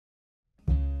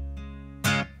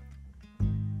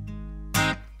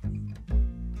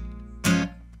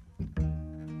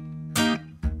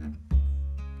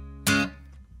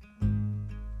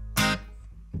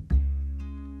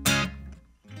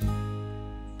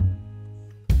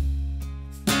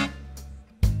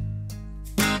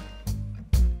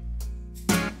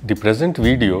The present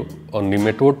video on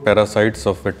nematode parasites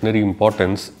of veterinary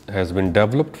importance has been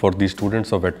developed for the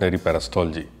students of veterinary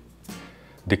parasitology.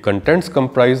 The contents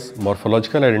comprise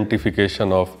morphological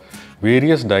identification of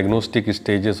various diagnostic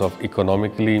stages of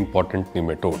economically important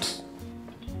nematodes.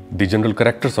 The general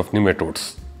characters of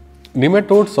nematodes.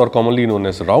 Nematodes, or commonly known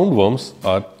as roundworms,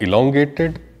 are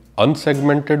elongated,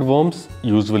 unsegmented worms,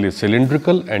 usually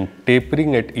cylindrical and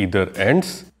tapering at either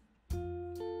ends,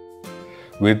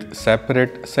 with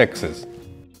separate sexes.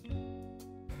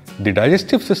 The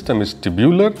digestive system is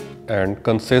tubular and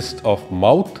consists of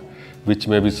mouth, which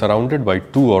may be surrounded by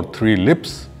 2 or 3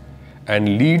 lips,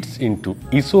 and leads into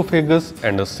esophagus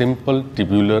and a simple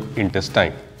tubular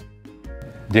intestine.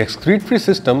 The excretory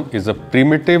system is a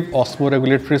primitive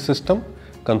osmoregulatory system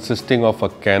consisting of a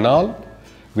canal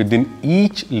within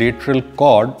each lateral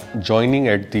cord joining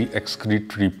at the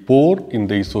excretory pore in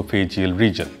the esophageal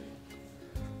region.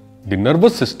 The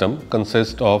nervous system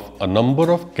consists of a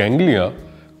number of ganglia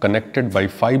connected by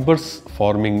fibers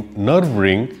forming nerve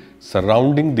ring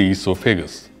surrounding the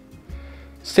esophagus.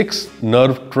 6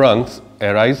 nerve trunks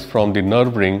arise from the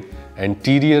nerve ring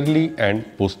anteriorly and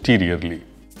posteriorly.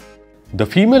 The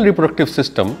female reproductive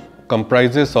system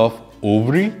comprises of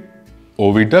ovary,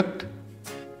 oviduct,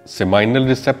 seminal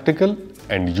receptacle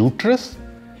and uterus,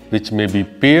 which may be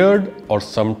paired or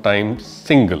sometimes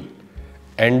single,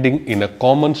 ending in a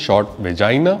common short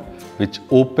vagina which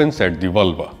opens at the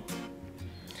vulva.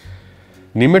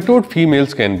 Nematode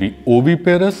females can be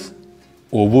oviparous,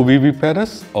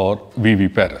 ovoviviparous or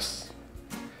viviparous.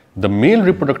 The male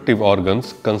reproductive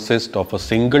organs consist of a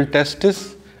single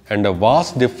testis and a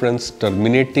vas deferens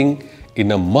terminating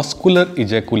in a muscular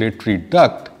ejaculatory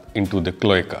duct into the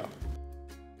cloaca.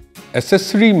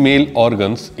 Accessory male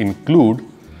organs include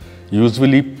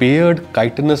usually paired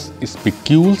chitinous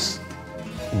spicules,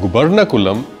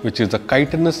 gubernaculum, which is a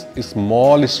chitinous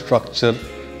small structure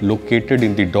located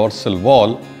in the dorsal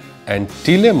wall, and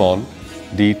telemon,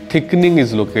 the thickening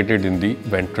is located in the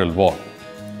ventral wall.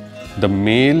 The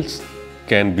males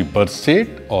can be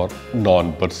bursate or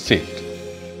non-bursate.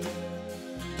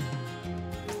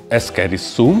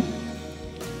 Ascarisum,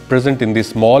 present in the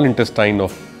small intestine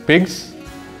of pigs.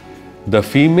 The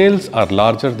females are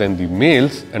larger than the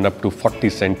males and up to 40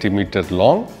 cm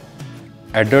long.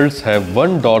 Adults have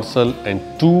 1 dorsal and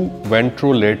 2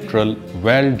 ventrolateral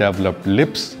well-developed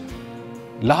lips,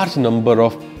 large number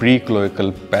of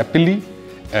precloacal papillae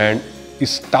and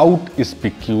stout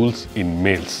spicules in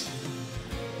males.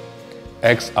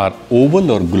 Eggs are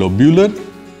oval or globular,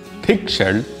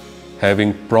 thick-shelled,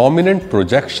 having prominent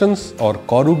projections or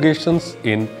corrugations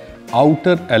in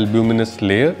outer albuminous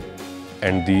layer,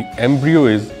 and the embryo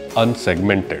is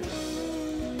unsegmented.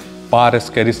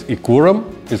 Parascaris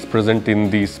equorum is present in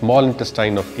the small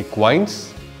intestine of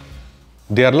equines.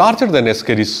 They are larger than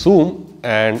Ascarisum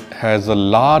and has a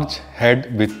large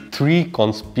head with 3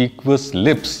 conspicuous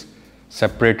lips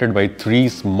separated by 3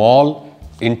 small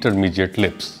intermediate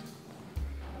lips.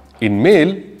 In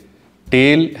male,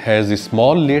 tail has a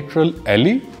small lateral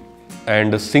elli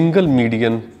and a single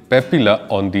median papilla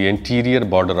on the anterior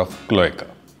border of cloaca.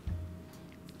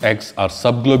 Eggs are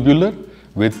subglobular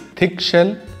with thick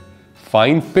shell,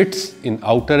 fine pits in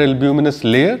outer albuminous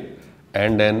layer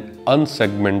and an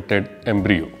unsegmented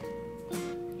embryo.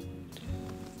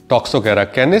 Toxocara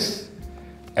canis,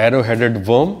 arrow-headed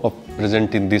worm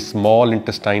present in the small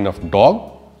intestine of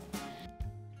dog.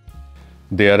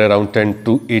 They are around 10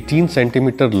 to 18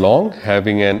 cm long,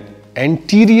 having an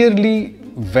anteriorly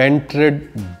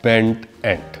ventred bent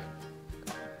end.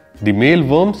 The male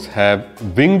worms have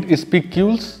winged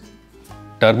spicules,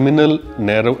 terminal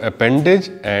narrow appendage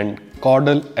and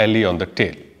caudal elli on the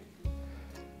tail.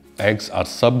 Eggs are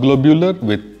subglobular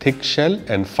with thick shell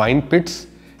and fine pits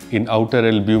in outer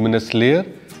albuminous layer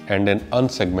and an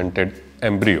unsegmented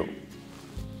embryo.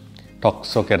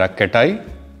 Toxocara cati,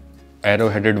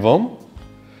 arrow-headed worm,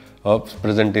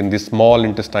 present in the small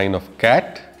intestine of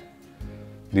cat.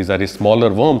 These are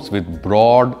smaller worms with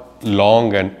broad,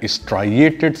 long and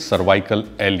striated cervical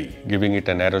elli, giving it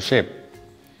an arrow shape.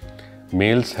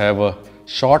 Males have a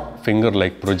short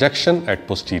finger-like projection at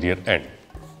posterior end.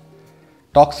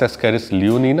 Toxascaris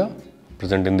leonina,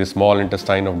 present in the small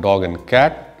intestine of dog and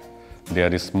cat. They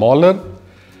are smaller,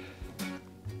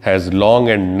 has long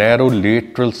and narrow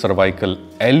lateral cervical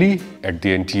elli at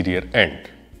the anterior end.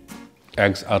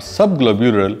 Eggs are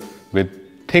subglobular with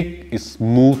thick,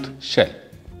 smooth shell.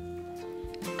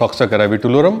 Toxocara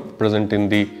vitulorum, present in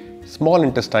the small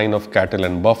intestine of cattle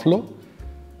and buffalo.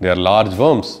 They are large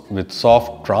worms with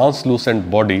soft,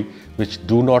 translucent body which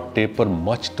do not taper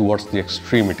much towards the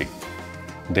extremity.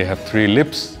 They have 3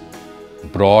 lips,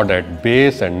 broad at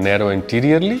base and narrow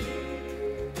anteriorly.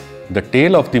 The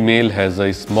tail of the male has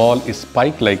a small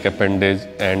spike-like appendage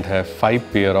and have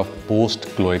 5 pair of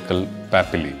post-cloacal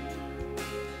papillae.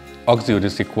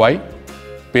 Oxyorhis equi,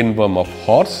 pinworm of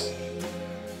horse.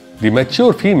 The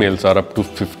mature females are up to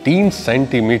 15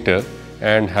 cm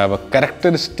and have a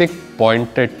characteristic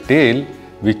pointed tail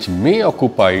which may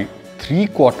occupy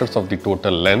 3/4 of the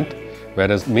total length,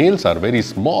 whereas males are very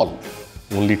small,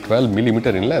 only 12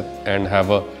 mm in length, and have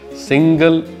a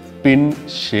single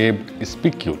pin-shaped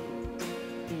spicule.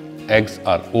 Eggs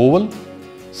are oval,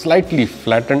 slightly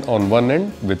flattened on one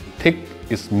end with thick,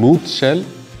 smooth shell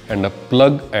and a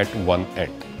plug at one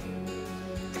end.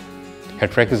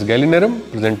 Heterachus gallinarum,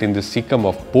 present in the cecum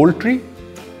of poultry,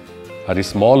 are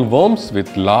small worms with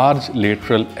large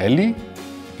lateral elli.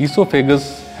 Esophagus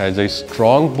has a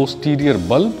strong posterior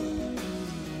bulb.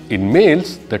 In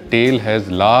males, the tail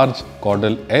has large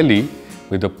caudal elli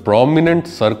with a prominent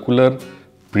circular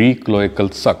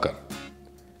precloacal sucker.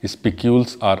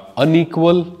 Spicules are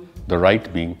unequal, the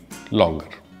right being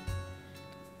longer.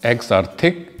 Eggs are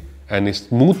thick and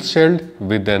smooth-shelled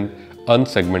with an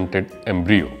unsegmented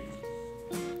embryo.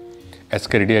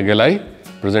 Escherichia galli,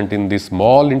 present in the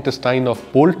small intestine of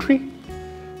poultry.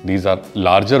 These are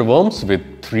larger worms with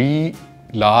 3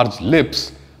 large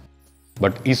lips,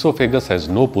 but esophagus has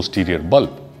no posterior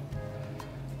bulb.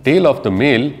 Tail of the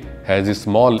male has a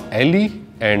small elli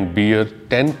and bear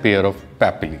 10 pair of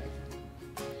papillae.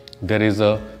 There is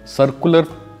a circular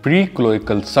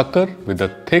precloacal sucker with a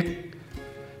thick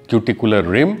cuticular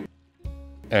rim,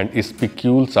 and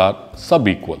spicules are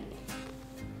subequal.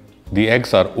 The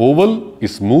eggs are oval,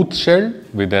 smooth-shelled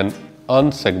with an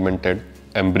unsegmented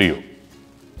embryo.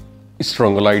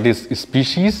 Strongyloides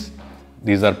species,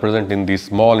 these are present in the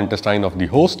small intestine of the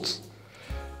hosts.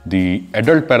 The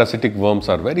adult parasitic worms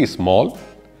are very small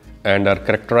and are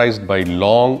characterized by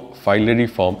long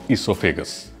filariform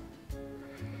esophagus.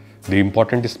 The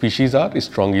important species are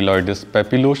Strongyloides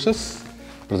papillosus,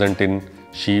 present in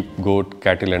sheep, goat,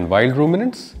 cattle and wild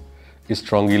ruminants.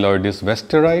 Strongyloides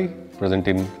westeri, present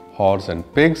in horse and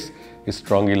pigs.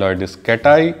 Strongyloides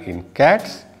cati in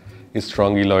cats.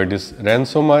 Strongyloides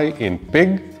ransomi in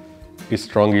pig.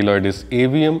 Strongyloides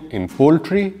avium in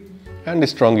poultry. And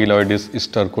Strongyloides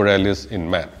stercoralis in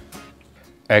man.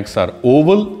 Eggs are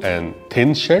oval and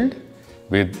thin-shelled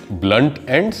with blunt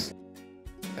ends,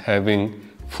 having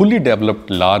fully developed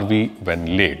larvae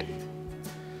when laid.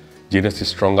 Genus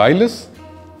Strongylus.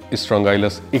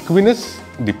 Strongylus equinus,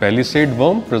 the palisade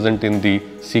worm present in the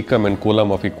cecum and column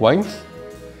of equines.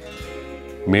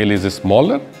 Male is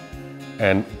smaller.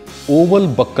 An oval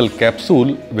buccal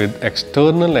capsule with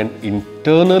external and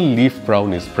internal leaf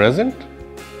crown is present.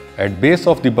 At base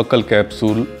of the buccal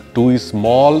capsule, 2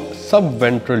 small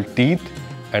subventral teeth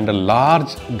and a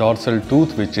large dorsal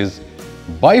tooth which is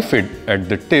bifid at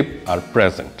the tip are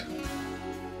present.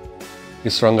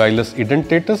 Strongylus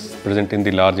edentatus, present in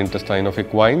the large intestine of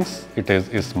equines. It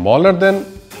is smaller than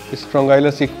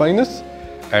Strongylus equinus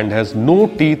and has no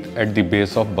teeth at the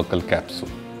base of buccal capsule.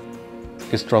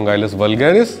 Strongylus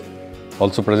vulgaris,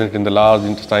 also present in the large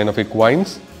intestine of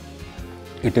equines.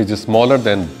 It is smaller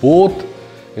than both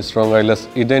Strongylus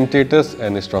edentatus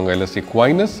and Strongylus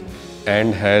equinus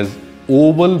and has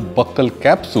oval buccal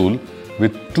capsule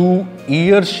with 2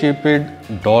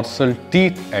 ear-shaped dorsal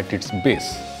teeth at its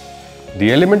base.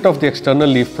 The element of the external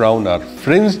leaf crown are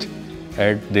fringed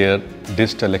at their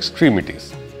distal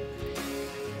extremities.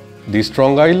 The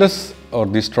Strongylus or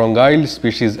the Strongyl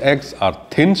species eggs are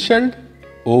thin-shelled,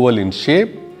 oval in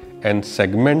shape and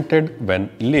segmented when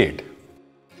laid.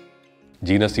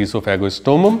 Genus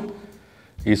Esophagostomum.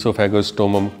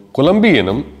 Esophagostomum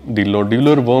columbianum, the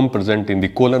nodular worm present in the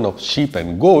colon of sheep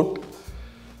and goat.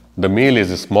 The male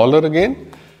is smaller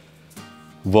again.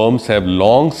 Worms have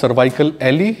long cervical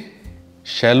elli,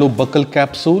 shallow buccal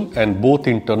capsule and both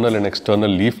internal and external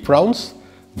leaf crowns.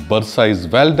 Bursa is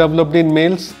well developed in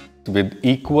males with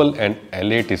equal and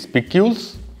elate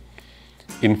spicules.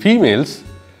 In females,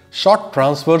 short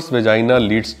transverse vagina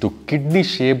leads to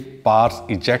kidney-shaped pars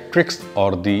ejectrix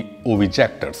or the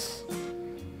ovijectors.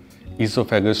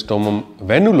 Esophagostomum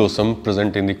venulosum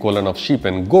present in the colon of sheep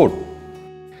and goat.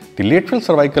 The lateral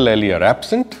cervical elli are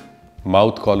absent,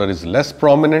 mouth collar is less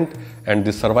prominent and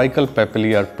the cervical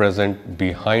papillae are present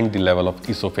behind the level of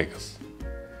esophagus.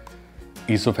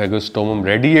 Esophagostomum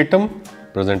radiatum,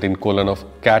 present in colon of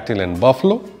cattle and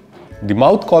buffalo. The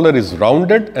mouth collar is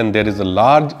rounded and there is a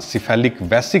large cephalic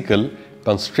vesicle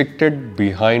constricted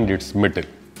behind its middle.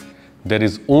 There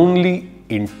is only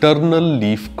internal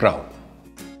leaf crown.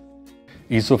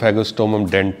 Esophagostomum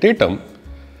dentatum,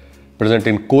 present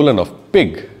in colon of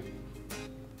pig.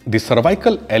 The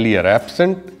cervical ellie are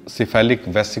absent, cephalic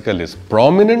vesicle is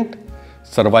prominent,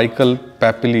 cervical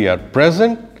papillae are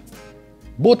present,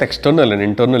 both external and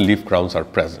internal leaf crowns are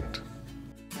present.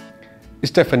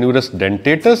 Staphylococcus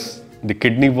dentatus, the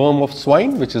kidney worm of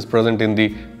swine, which is present in the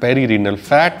perirenal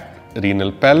fat,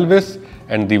 renal pelvis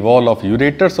and the wall of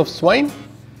ureters of swine.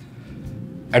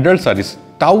 Adults are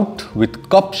stout with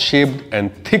cup-shaped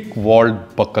and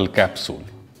thick-walled buccal capsule.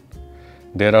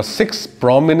 There are 6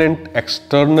 prominent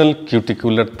external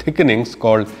cuticular thickenings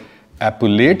called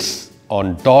appullates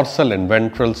on dorsal and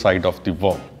ventral side of the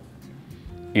worm.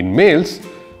 In males,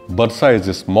 bursa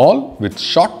is small with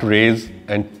short rays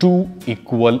and 2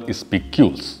 equal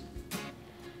spicules.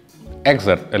 Eggs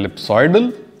are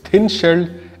ellipsoidal, thin-shelled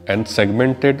and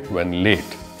segmented when laid.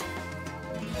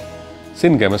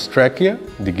 Syngamous trachea,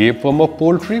 the gape worm of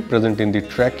poultry present in the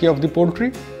trachea of the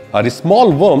poultry, are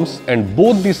small worms and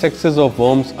both the sexes of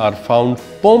worms are found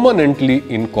permanently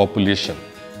in copulation.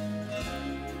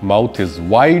 Mouth is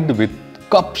wide with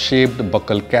cup-shaped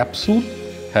buccal capsule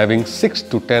having 6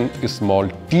 to 10 small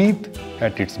teeth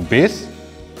at its base.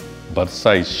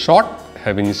 Bursa is short,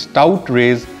 having stout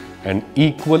rays and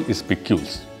equal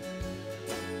spicules.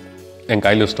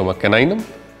 Ankylostoma caninum,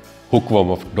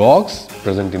 hookworm of dogs,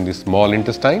 present in the small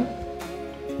intestine.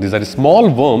 These are small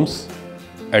worms.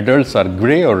 Adults are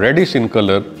grey or reddish in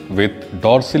color with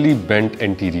dorsally bent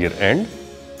anterior end.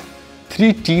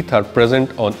 3 teeth are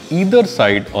present on either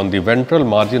side on the ventral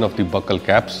margin of the buccal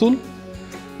capsule,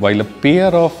 while a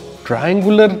pair of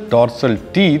triangular dorsal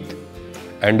teeth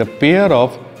and a pair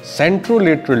of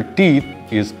centrolateral teeth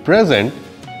is present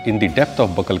in the depth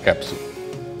of buccal capsule.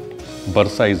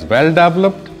 Bursa is well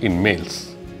developed in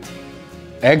males.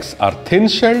 Eggs are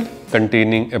thin-shelled,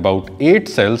 containing about 8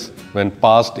 cells when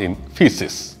passed in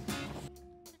feces.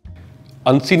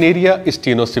 Uncineria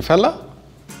stenocephala,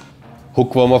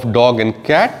 hookworm of dog and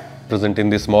cat, present in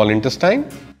the small intestine.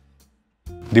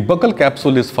 The buccal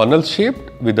capsule is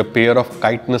funnel-shaped with a pair of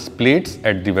chitinous plates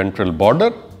at the ventral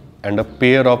border and a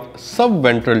pair of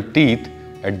subventral teeth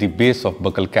at the base of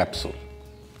buccal capsule.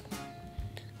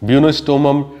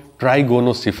 Buonostomum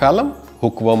trigonocephalum,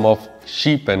 hookworm of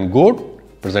sheep and goat,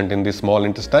 present in the small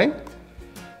intestine.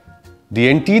 The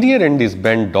anterior end is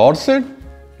bent dorsal,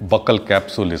 buccal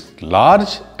capsule is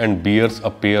large and bears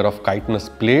a pair of chitinous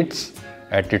plates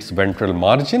at its ventral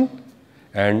margin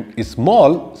and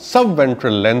small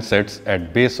subventral lancets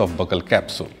at base of buccal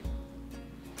capsule.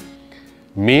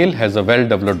 Male has a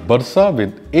well-developed bursa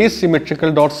with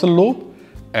asymmetrical dorsal lobe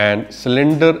and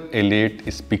slender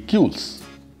elate spicules.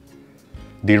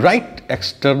 The right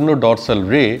externodorsal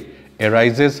ray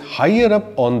arises higher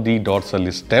up on the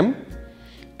dorsal stem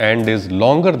and is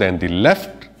longer than the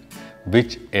left,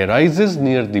 which arises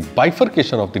near the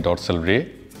bifurcation of the dorsal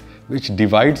ray, which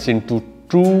divides into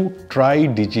 2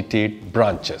 tridigitate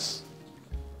branches.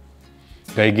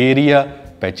 Gygeria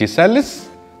pachycelis,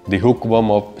 the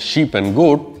hookworm of sheep and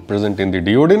goat, present in the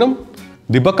duodenum.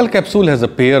 The buccal capsule has a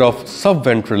pair of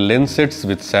subventral lancets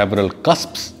with several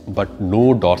cusps but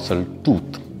no dorsal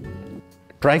tooth.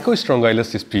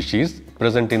 Trichostrongylus species,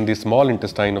 present in the small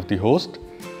intestine of the host.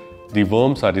 The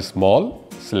worms are small,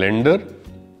 slender,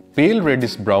 pale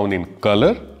reddish brown in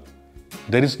color.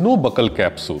 There is no buccal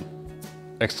capsule.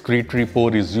 Excretory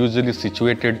pore is usually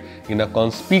situated in a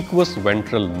conspicuous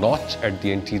ventral notch at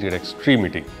the anterior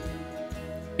extremity.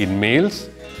 In males,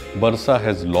 bursa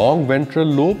has long ventral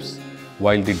lobes,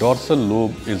 while the dorsal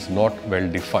lobe is not well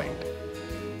defined.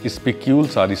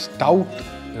 Spicules are stout,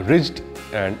 ridged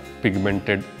and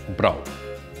pigmented brown.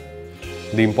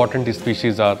 The important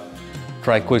species are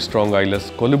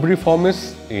Trichostrongylus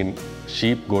colubriformis in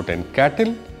sheep, goat and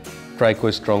cattle,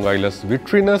 Trichostrongylus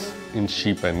vitrinus in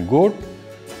sheep and goat,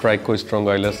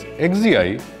 Trichostrongylus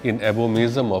exii in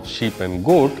abomasum of sheep and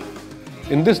goat.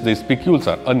 In this, the spicules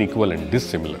are unequal and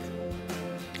dissimilar.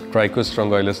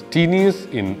 Trichostrongylus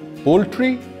tenuis in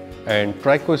poultry and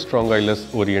Trichostrongylus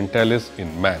orientalis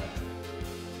in man.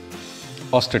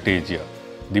 Ostatagia,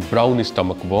 the brown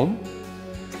stomach worm.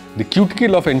 The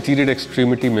cuticle of anterior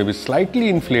extremity may be slightly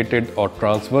inflated or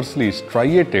transversely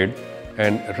striated,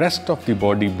 and rest of the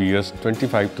body bears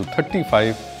 25 to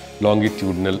 35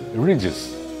 longitudinal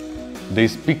ridges. The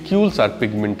spicules are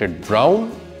pigmented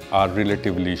brown, are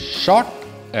relatively short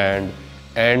and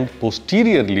end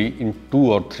posteriorly in 2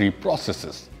 or 3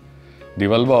 processes. The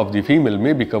vulva of the female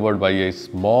may be covered by a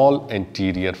small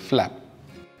anterior flap.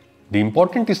 The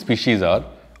important species are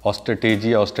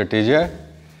Ostatagia,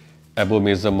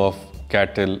 abomasum of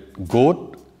cattle,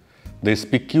 goat. The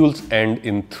spicules end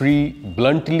in 3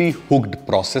 bluntly hooked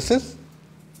processes.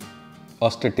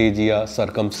 Ostatagia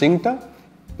circumcincta,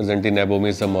 present in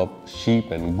abomasum of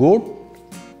sheep and goat.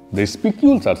 The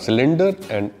spicules are cylinder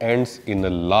and ends in a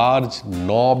large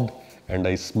knobbed and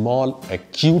a small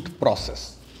acute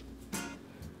process.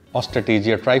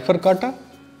 Osteichthyia trifurcata,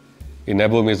 in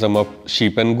abomasum of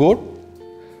sheep and goat,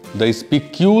 the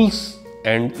spicules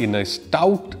end in a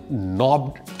stout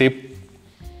knobbed tip,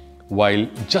 while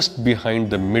just behind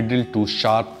the middle two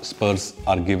sharp spurs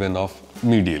are given off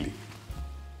medially.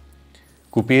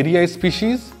 Couperia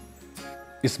species,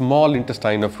 small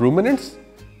intestine of ruminants,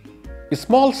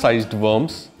 small sized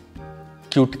worms,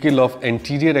 cuticle of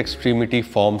anterior extremity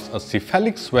forms a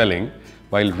cephalic swelling,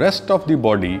 while rest of the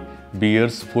body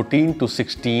bears 14 to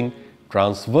 16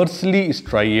 transversely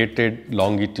striated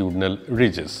longitudinal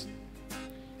ridges.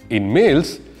 In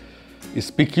males,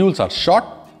 spicules are short,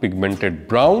 pigmented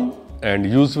brown, and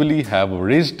usually have a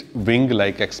raised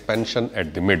wing-like expansion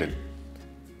at the middle.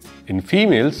 In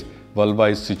females, vulva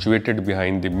is situated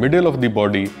behind the middle of the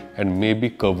body and may be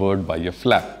covered by a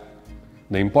flap.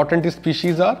 The important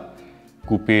species are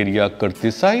Couperia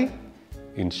curtisii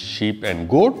in sheep and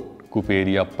goat,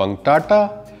 Couperia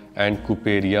punctata, and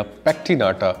Couperia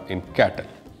pectinata in cattle.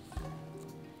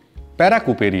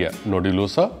 Paracouperia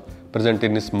nodulosa, present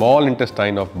in the small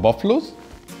intestine of buffaloes.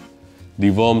 The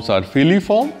worms are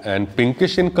filiform and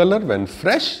pinkish in color when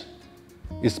fresh.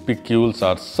 Spicules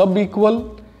are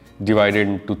subequal, divided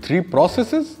into 3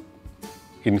 processes.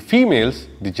 In females,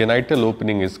 the genital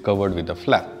opening is covered with a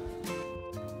flap.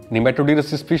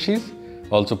 Nematodes species,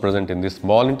 also present in the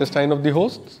small intestine of the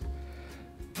hosts.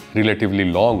 Relatively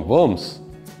long worms.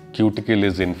 Cuticle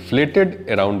is inflated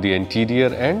around the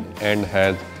anterior end and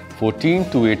has 14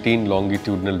 to 18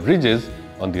 longitudinal ridges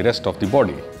on the rest of the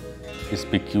body.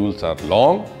 Spicules are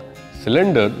long,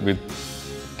 cylinder with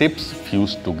tips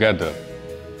fused together,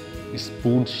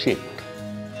 spoon-shaped.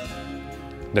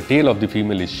 The tail of the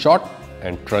female is short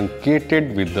and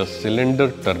truncated with the cylinder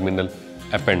terminal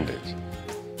appendage.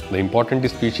 The important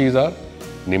species are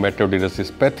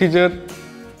Nematodes pathiger,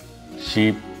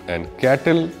 sheep and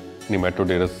cattle,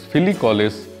 Nematodes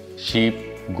filicolis, sheep,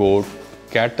 goat,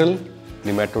 cattle,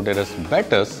 Nematodes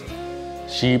batus,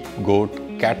 sheep, goat,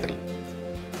 cattle.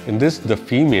 In this, the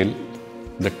female,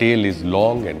 the tail is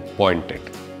long and pointed.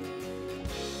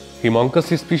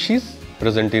 Hemionchus species,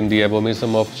 present in the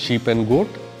abomasum of sheep and goat.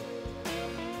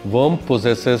 Worm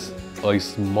possesses a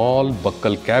small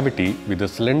buccal cavity with a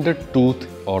slender tooth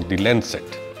or the lancet.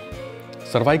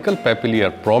 Cervical papillae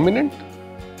are prominent.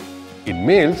 In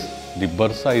males, the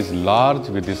bursa is large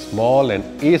with a small and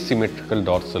asymmetrical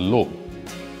dorsal lobe.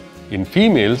 In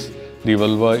females, the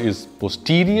vulva is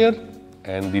posterior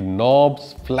and the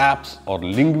knobs, flaps or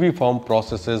linguiform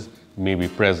processes may be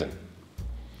present.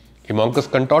 Hemionchus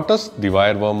contortus, the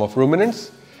wireworm of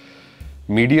ruminants.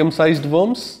 Medium-sized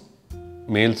worms.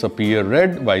 Males appear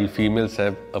red while females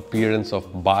have appearance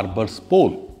of barber's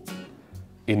pole.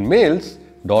 In males,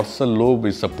 dorsal lobe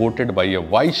is supported by a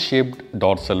Y-shaped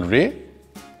dorsal ray.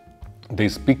 The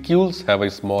spicules have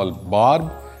a small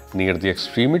barb near the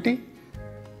extremity.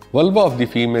 Vulva of the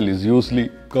female is usually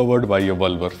covered by a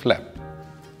vulvar flap.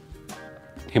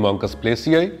 Hemionchus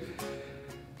placei,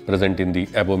 present in the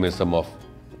abomasum of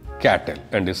cattle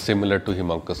and is similar to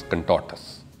Hemionchus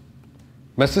contortus.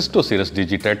 Macystocirrus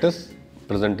digitatus,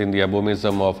 present in the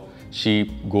abomasum of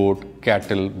sheep, goat,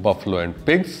 cattle, buffalo and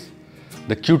pigs.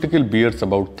 The cuticle bears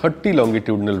about 30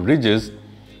 longitudinal ridges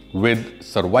with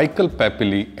cervical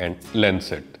papillae and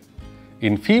lancet.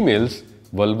 In females,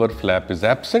 vulvar flap is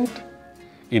absent.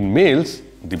 In males,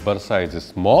 the bursa is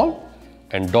small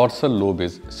and dorsal lobe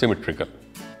is symmetrical.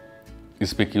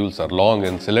 Spicules are long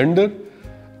and cylinder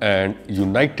and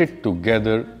united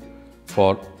together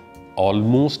for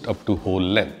almost up to whole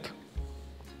length.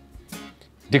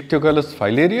 Dictyoculus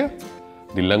filaria,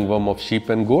 the lungworm of sheep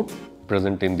and goat,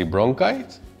 present in the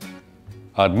bronchi,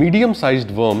 are medium-sized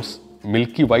worms,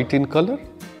 milky white in color.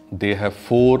 They have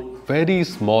 4 very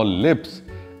small lips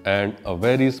and a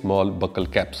very small buccal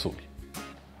capsule.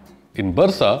 In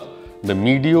bursa, the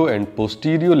medio and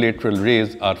posterior lateral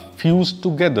rays are fused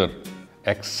together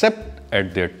except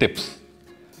at their tips.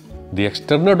 The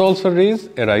external dorsal rays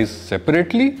arise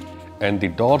separately and the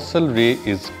dorsal ray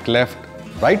is cleft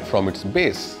right from its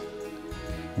base.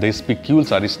 The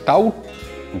spicules are stout,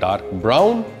 dark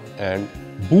brown and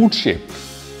boot-shaped.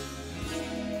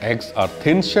 Eggs are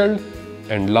thin-shelled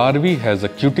and larvae has a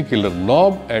cuticular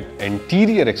knob at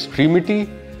anterior extremity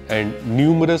and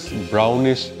numerous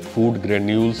brownish food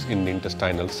granules in the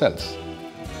intestinal cells.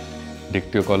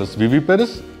 Dictyoculus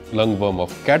viviparus, lungworm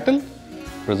of cattle,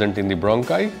 present in the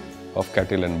bronchi of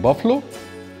cattle and buffalo.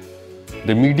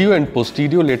 The medial and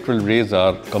posterior lateral rays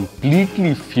are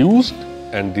completely fused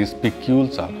and the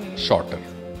spicules are shorter.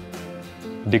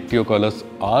 Dictyoculus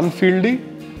anfieldi,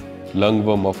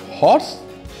 lungworm of horse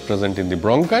present in the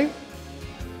bronchi.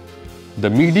 The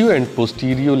medial and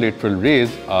posterior lateral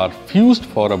rays are fused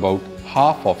for about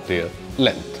half of their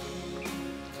length.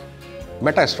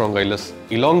 Metastrongylus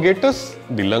elongatus,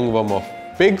 the lungworm of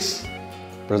pigs,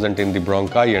 present in the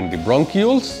bronchi and the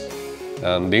bronchioles,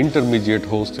 and the intermediate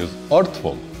host is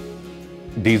earthworm.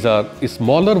 These are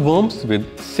smaller worms with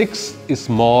 6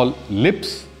 small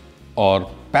lips or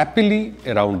papillae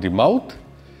around the mouth.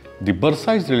 The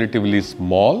bursa is relatively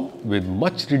small with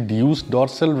much reduced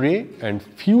dorsal ray and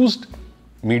fused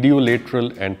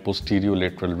mediolateral and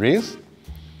posteriolateral rays.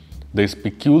 The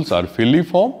spicules are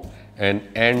filiform and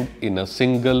end in a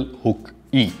single hook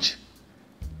each.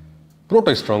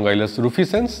 Protostrongylus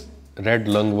rufescens, red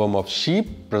lungworm of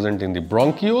sheep present in the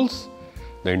bronchioles.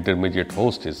 The intermediate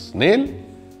host is snail.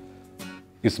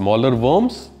 Smaller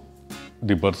worms,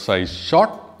 the bursa is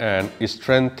short and is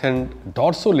strengthened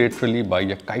dorsolaterally by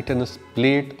a chitinous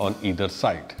plate on either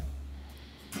side.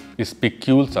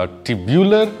 Spicules are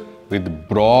tubular with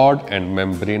broad and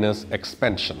membranous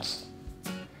expansions.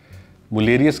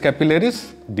 Mullerius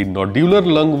capillaris, the nodular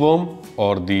lungworm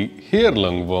or the hair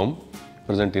lungworm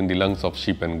present in the lungs of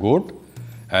sheep and goat,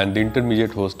 and the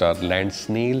intermediate host are land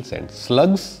snails and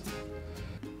slugs.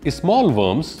 Small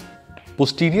worms,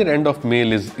 posterior end of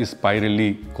male is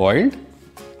spirally coiled,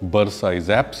 bursa is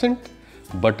absent,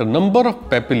 but a number of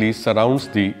papillae surrounds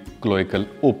the cloacal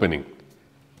opening.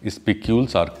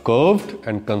 Spicules are curved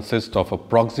and consist of a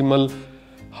proximal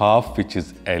half which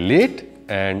is elate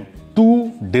and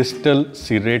 2 distal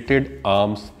serrated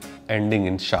arms ending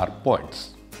in sharp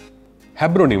points.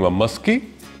 Habronema musci,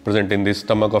 present in the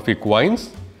stomach of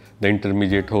equines. The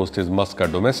intermediate host is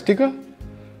Musca domestica.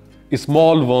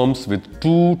 Small worms with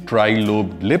 2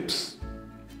 trilobed lips.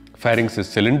 Pharynx is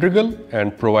cylindrical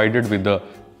and provided with a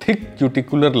thick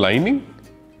cuticular lining.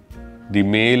 The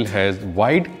male has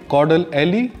wide caudal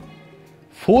alae,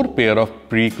 4 pair of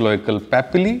precloacal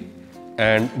papillae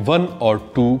and 1 or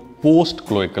 2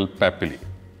 postcloacal papillae.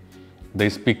 The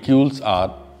spicules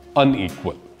are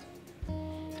unequal.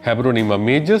 Habronema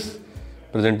majus,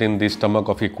 present in the stomach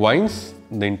of equines.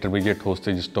 The intermediate host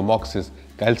is Stomoxys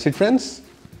calcitrans.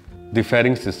 The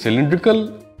pharynx is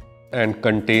cylindrical and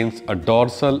contains a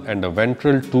dorsal and a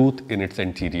ventral tooth in its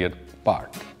anterior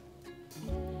part.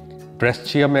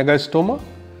 Breschia megastoma,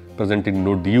 present in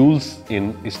nodules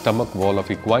in stomach wall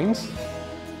of equines,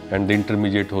 and the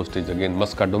intermediate host is again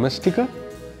Musca domestica.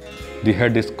 The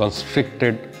head is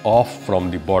constricted off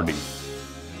from the body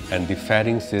and the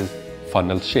pharynx is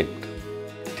funnel shaped.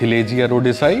 Thilagia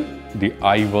rhodesi, the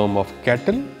eye worm of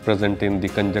cattle, present in the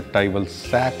conjunctival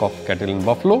sac of cattle and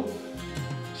buffalo,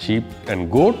 sheep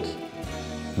and goats.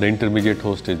 The intermediate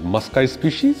host is Musca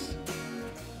species.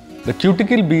 The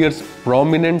cuticle bears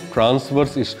prominent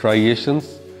transverse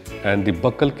striations and the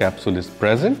buccal capsule is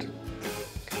present.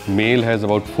 Male has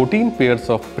about 14 pairs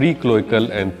of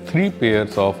precloacal and 3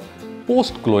 pairs of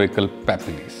postcloacal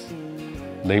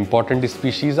papillae. The important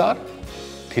species are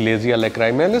Thilagia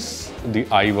lacrimalis, the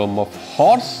eye worm of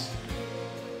horse,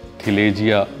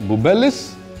 Thilagia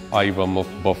bubalis, eye worm of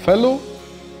buffalo,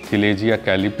 Thilagia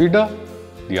calipida,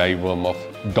 the eye worm of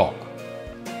dog.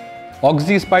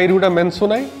 Oxyspiruda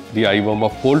mansoni, the eye worm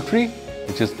of poultry,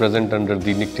 which is present under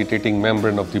the nictitating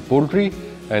membrane of the poultry,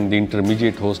 and the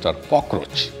intermediate host are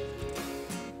cockroach.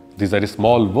 These are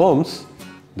small worms.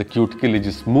 The cuticle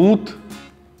is smooth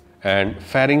and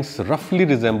pharynx roughly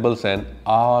resembles an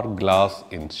hourglass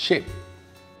in shape.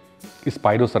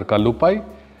 Spirocerca lupi,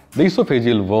 the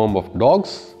esophageal worm of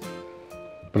dogs,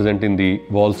 present in the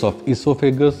walls of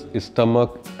esophagus,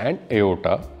 stomach and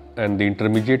aorta, and the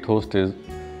intermediate host is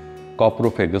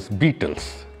Coprophagus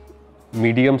beetles.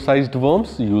 Medium-sized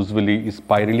worms, usually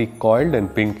spirally coiled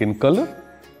and pink in color.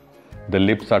 The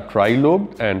lips are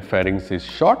trilobed and pharynx is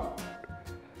short.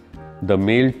 The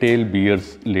male tail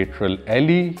bears lateral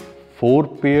alae, 4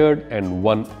 paired and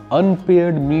 1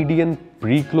 unpaired median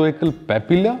precloacal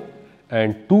papilla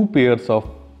and 2 pairs of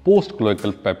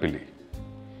postcloacal papillae.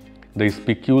 The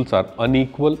spicules are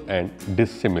unequal and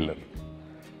dissimilar.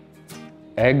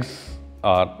 Eggs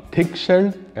are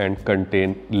thick-shelled and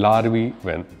contain larvae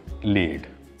when laid.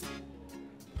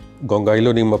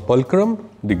 Gongylonema pulchrum,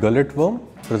 the gullet worm,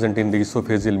 present in the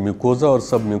esophageal mucosa or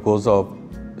submucosa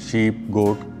of sheep,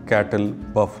 goat, cattle,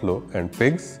 buffalo and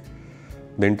pigs.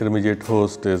 The intermediate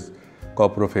host is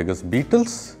Coprophagus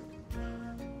beetles.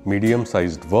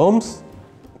 Medium-sized worms.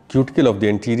 Cuticle of the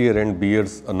anterior end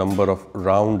bears a number of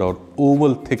round or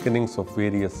oval thickenings of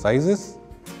various sizes.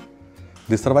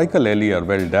 The cervical alae are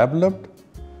well developed.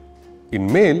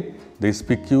 In male, the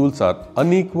spicules are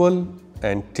unequal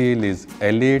and tail is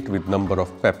elate with number of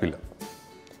papilla.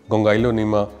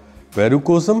 Gongylonema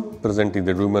Verrucosum present in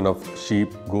the rumen of sheep,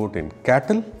 goat and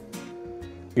cattle.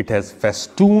 It has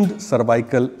festooned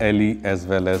cervical alli as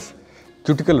well as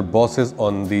cuticular bosses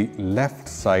on the left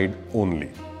side only.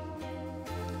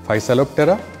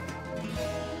 Physaloptera.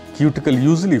 Cuticle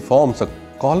usually forms a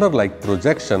collar-like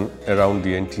projection around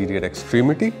the anterior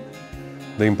extremity.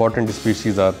 The important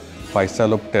species are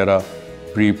Physaloptera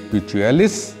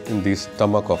preputialis in the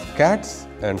stomach of cats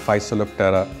and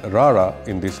Physaloptera rara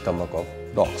in the stomach of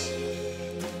dogs.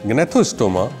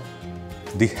 Gnathostoma.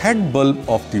 The head bulb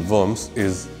of the worms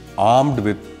is armed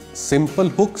with simple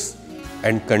hooks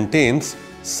and contains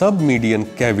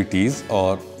submedian cavities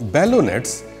or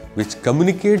ballonets which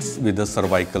communicates with the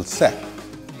cervical sac.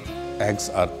 Eggs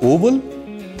are oval,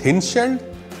 thin-shelled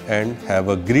and have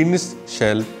a greenish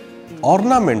shell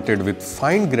ornamented with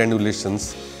fine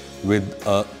granulations with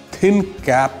a thin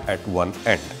cap at one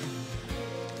end.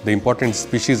 The important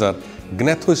species are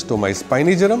Gnathostoma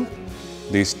spinigerum,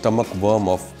 the stomach worm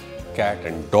of cat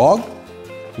and dog,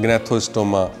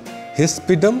 Gnathostoma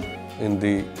hispidum in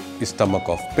the stomach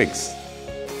of pigs.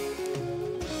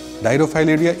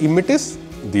 Dirophilaria immitis,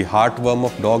 the heartworm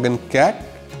of dog and cat,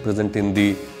 present in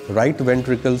the right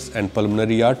ventricles and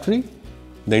pulmonary artery.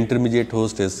 The intermediate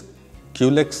host is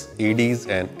Culex, Aedes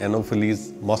and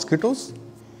Anopheles mosquitoes.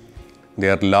 They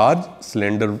are large,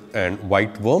 slender and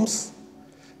white worms.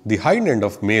 The hind end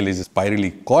of male is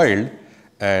spirally coiled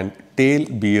and tail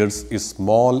bears a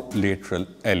small lateral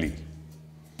alli.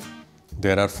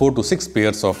 There are 4 to 6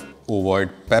 pairs of ovoid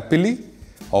papillae,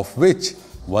 of which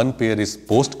one pair is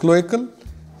postcloacal,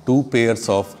 2 pairs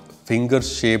of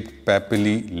finger-shaped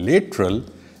papillae lateral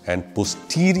and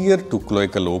posterior to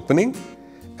cloacal opening,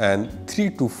 and 3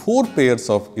 to 4 pairs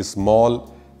of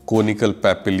small conical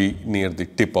papillae near the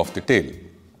tip of the tail.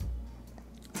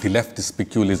 The left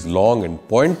spicule is long and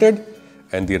pointed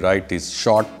and the right is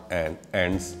short and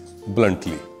ends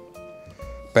bluntly.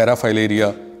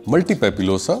 Paraphilaria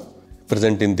multipapillosa,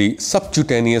 present in the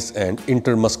subcutaneous and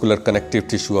intermuscular connective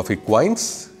tissue of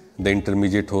equines. The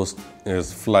intermediate host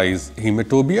is flies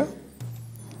Hematobia.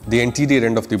 The anterior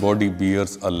end of the body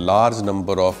bears a large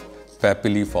number of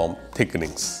papilliform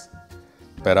thickenings.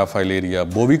 Paraphilaria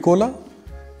bovicola,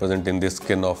 present in the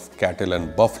skin of cattle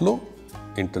and buffalo.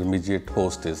 Intermediate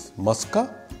host is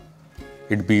Musca.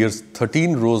 It bears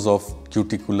 13 rows of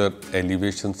cuticular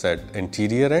elevations at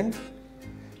anterior end.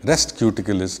 Rest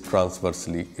cuticle is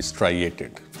transversely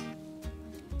striated.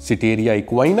 Citeria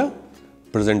equina,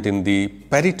 present in the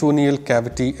peritoneal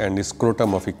cavity and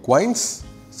scrotum of equines,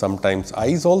 sometimes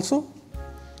eyes also.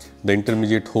 The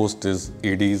intermediate host is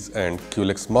Aedes and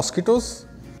Culex mosquitoes.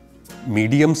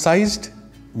 Medium-sized,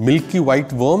 milky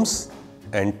white worms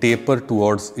and taper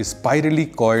towards a spirally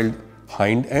coiled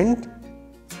hind end.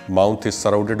 Mouth is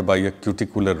surrounded by a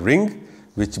cuticular ring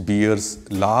which bears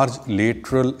large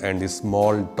lateral and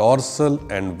small dorsal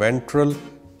and ventral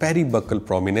peribuccal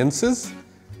prominences.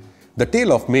 The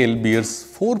tail of male bears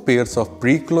 4 pairs of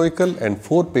precloacal and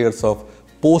 4 pairs of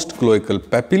postcloacal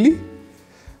papillae.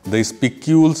 The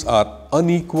spicules are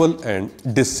unequal and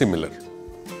dissimilar.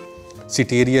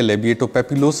 Citeria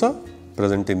labiatopapillosa,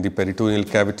 present in the peritoneal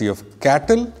cavity of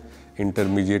cattle.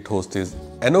 Intermediate host is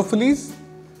Anopheles.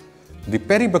 The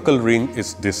peribuccal ring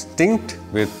is distinct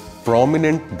with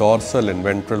prominent dorsal and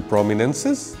ventral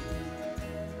prominences.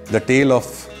 The tail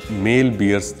of male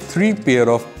bears 3 pair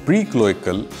of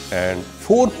precloacal and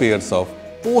 4 pairs of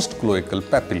postcloacal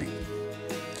papillae.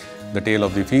 The tail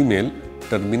of the female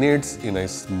terminates in a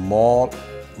small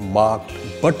marked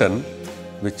button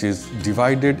which is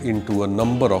divided into a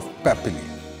number of papillae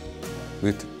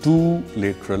with 2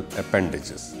 lateral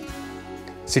appendages.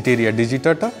 Citeria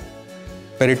digitata,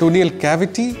 peritoneal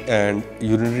cavity and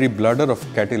urinary bladder of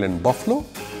cattle and buffalo.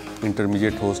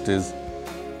 Intermediate host is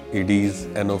Aedes,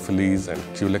 Anopheles and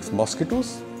Culex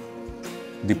mosquitoes.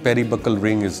 The peribuccal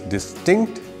ring is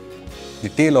distinct. The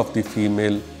tail of the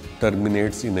female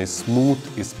terminates in a smooth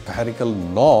spherical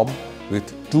knob with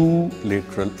 2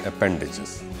 lateral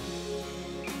appendages.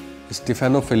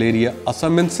 Stephanophilaria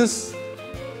assamensis,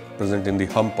 present in the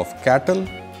hump of cattle.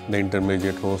 The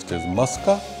intermediate host is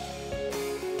Musca.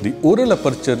 The oral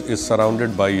aperture is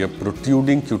surrounded by a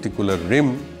protruding cuticular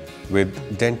rim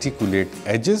with denticulate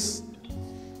edges.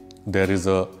 There is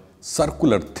a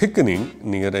circular thickening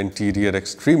near anterior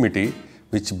extremity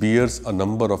which bears a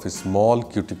number of small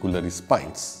cuticular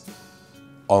spines.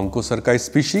 Onchocerci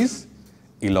species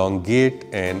elongate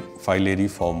and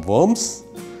filariform worms.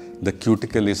 The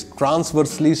cuticle is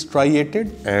transversely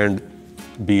striated and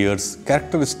bears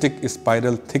characteristic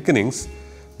spiral thickenings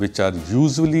which are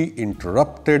usually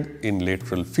interrupted in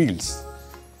lateral fields.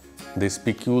 The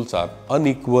spicules are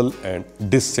unequal and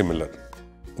dissimilar.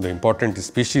 The important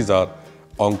species are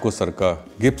Onchocerca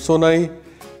gibsoni,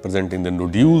 present in the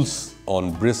nodules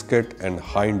on brisket and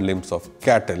hind limbs of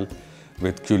cattle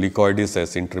with Culicoides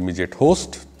as intermediate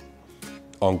host.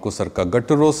 Onchocerca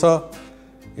gutturosa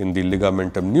in the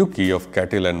ligamentum nuchae of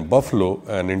cattle and buffalo,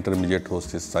 and intermediate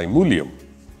host is Simulium.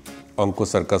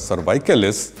 Onchocerca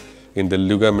cervicalis in the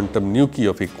ligamentum nuchae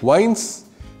of equines,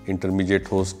 intermediate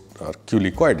host are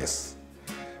Culicoides.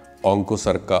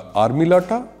 Onchocerca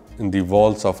armillata in the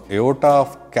walls of aorta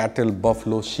of cattle,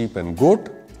 buffalo, sheep and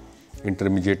goat,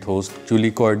 intermediate host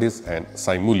Culicoides and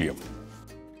Simulium.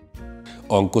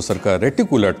 Onchocerca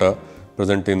reticulata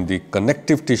present in the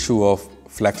connective tissue of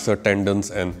flexor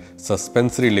tendons and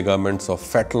suspensory ligaments of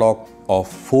fetlock of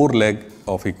foreleg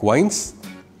of equines,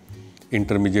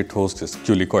 intermediate host is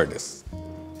Culicoides.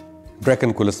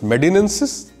 Dracunculus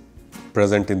medinensis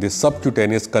present in the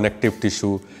subcutaneous connective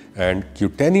tissue and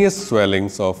cutaneous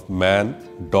swellings of man,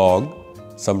 dog,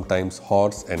 sometimes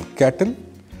horse and cattle.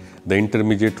 The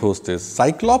intermediate host is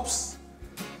Cyclops.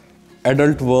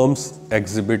 Adult worms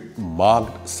exhibit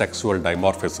marked sexual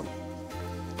dimorphism.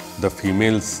 The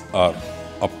females are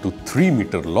up to 3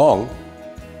 meters long,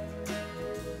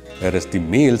 whereas the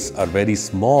males are very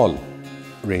small,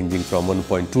 ranging from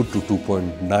 1.2 to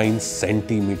 2.9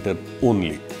 centimeter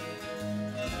only.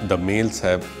 The males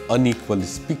have unequal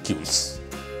spicules.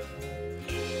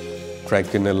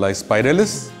 Trichinella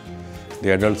spiralis,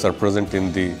 the adults are present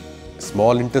in the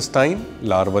small intestine.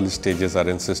 Larval stages are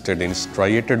encysted in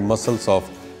striated muscles of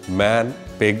man,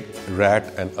 pig,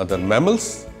 rat and other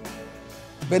mammals.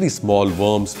 Very small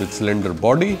worms with slender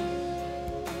body.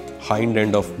 Hind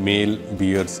end of male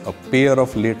bears a pair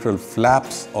of lateral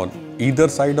flaps on either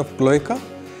side of cloaca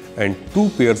and 2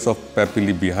 pairs of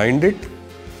papillae behind it.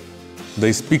 The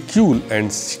spicule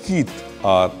and sheath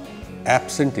are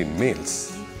absent in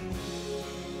males.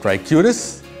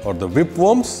 Trichuris or the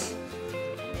whipworms,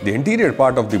 the anterior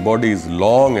part of the body is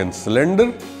long and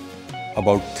slender,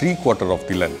 about 3/4 of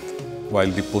the length,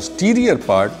 while the posterior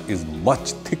part is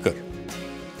much thicker.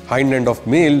 Hind end of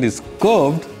male is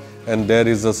curved and there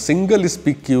is a single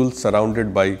spicule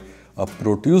surrounded by a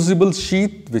protusible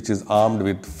sheath which is armed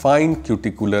with fine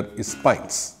cuticular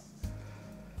spines.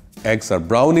 Eggs are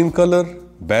brown in color,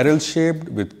 barrel-shaped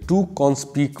with 2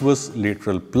 conspicuous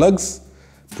lateral plugs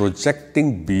projecting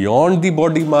beyond the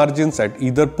body margins at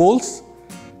either poles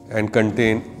and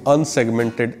contain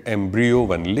unsegmented embryo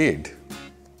when laid.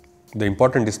 The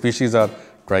important species are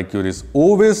Trichuris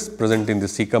ovis, present in the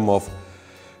cecum of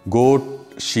goat,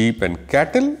 sheep and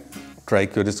cattle.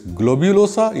 Trichuris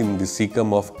globulosa in the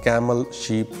cecum of camel,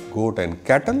 sheep, goat and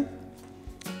cattle.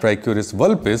 Trichuris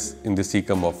vulpis in the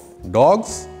cecum of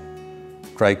dogs.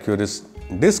 Trichuris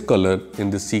discolor in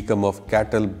the cecum of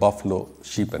cattle, buffalo,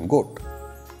 sheep and goat.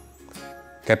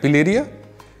 Capillaria,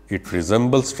 it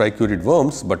resembles trichurid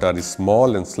worms but are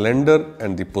small and slender,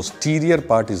 and the posterior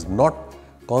part is not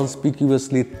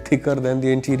conspicuously thicker than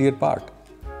the anterior part.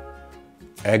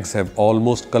 Eggs have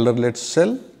almost colorless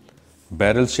shell,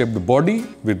 barrel-shaped body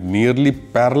with nearly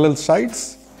parallel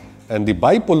sides, and the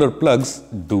bipolar plugs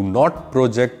do not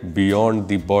project beyond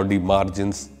the body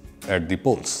margins at the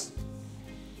poles.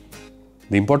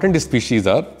 The important species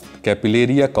are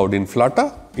Capillaria caudinflata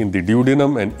in the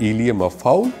duodenum and ileum of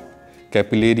fowl,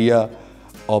 Capillaria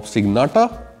obsignata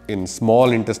in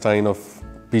small intestine of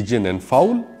pigeon and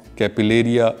fowl,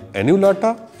 Capillaria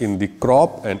annulata in the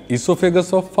crop and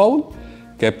esophagus of fowl,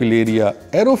 Capillaria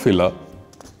aerophila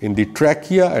in the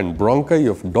trachea and bronchi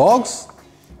of dogs,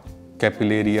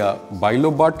 Capillaria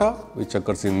bilobata which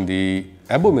occurs in the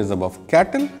abomasum of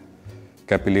cattle,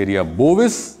 Capillaria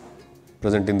bovis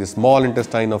present in the small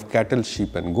intestine of cattle,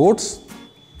 sheep and goats,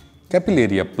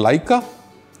 Capillaria plica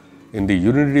in the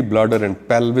urinary bladder and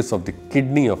pelvis of the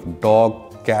kidney of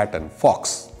dog, cat and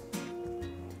fox.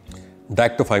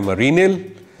 Dactophyma renale,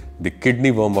 the kidney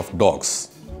worm of dogs,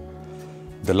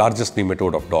 the largest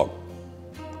nematode of dog,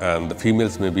 and the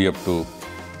females may be up to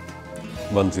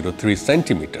 103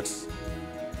 centimeters.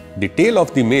 The tail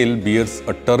of the male bears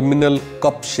a terminal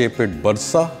cup-shaped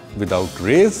bursa without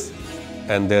rays,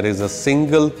 and there is a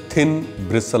single thin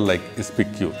bristle-like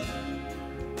spicule.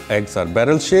 Eggs are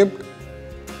barrel-shaped.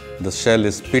 The shell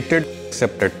is pitted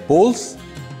except at poles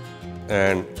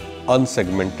and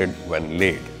unsegmented when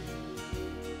laid.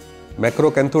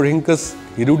 Macrocanthorhynchus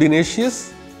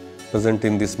hirudinaceus, present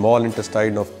in the small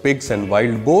intestine of pigs and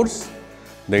wild boars.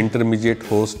 The intermediate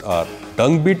host are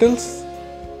dung beetles.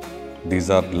 These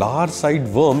are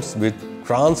large-sized worms with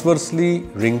transversely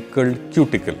wrinkled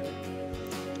cuticle.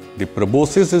 The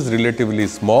proboscis is relatively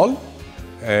small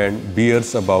and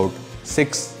bears about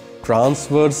 6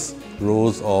 transverse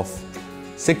rows of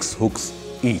 6 hooks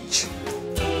each.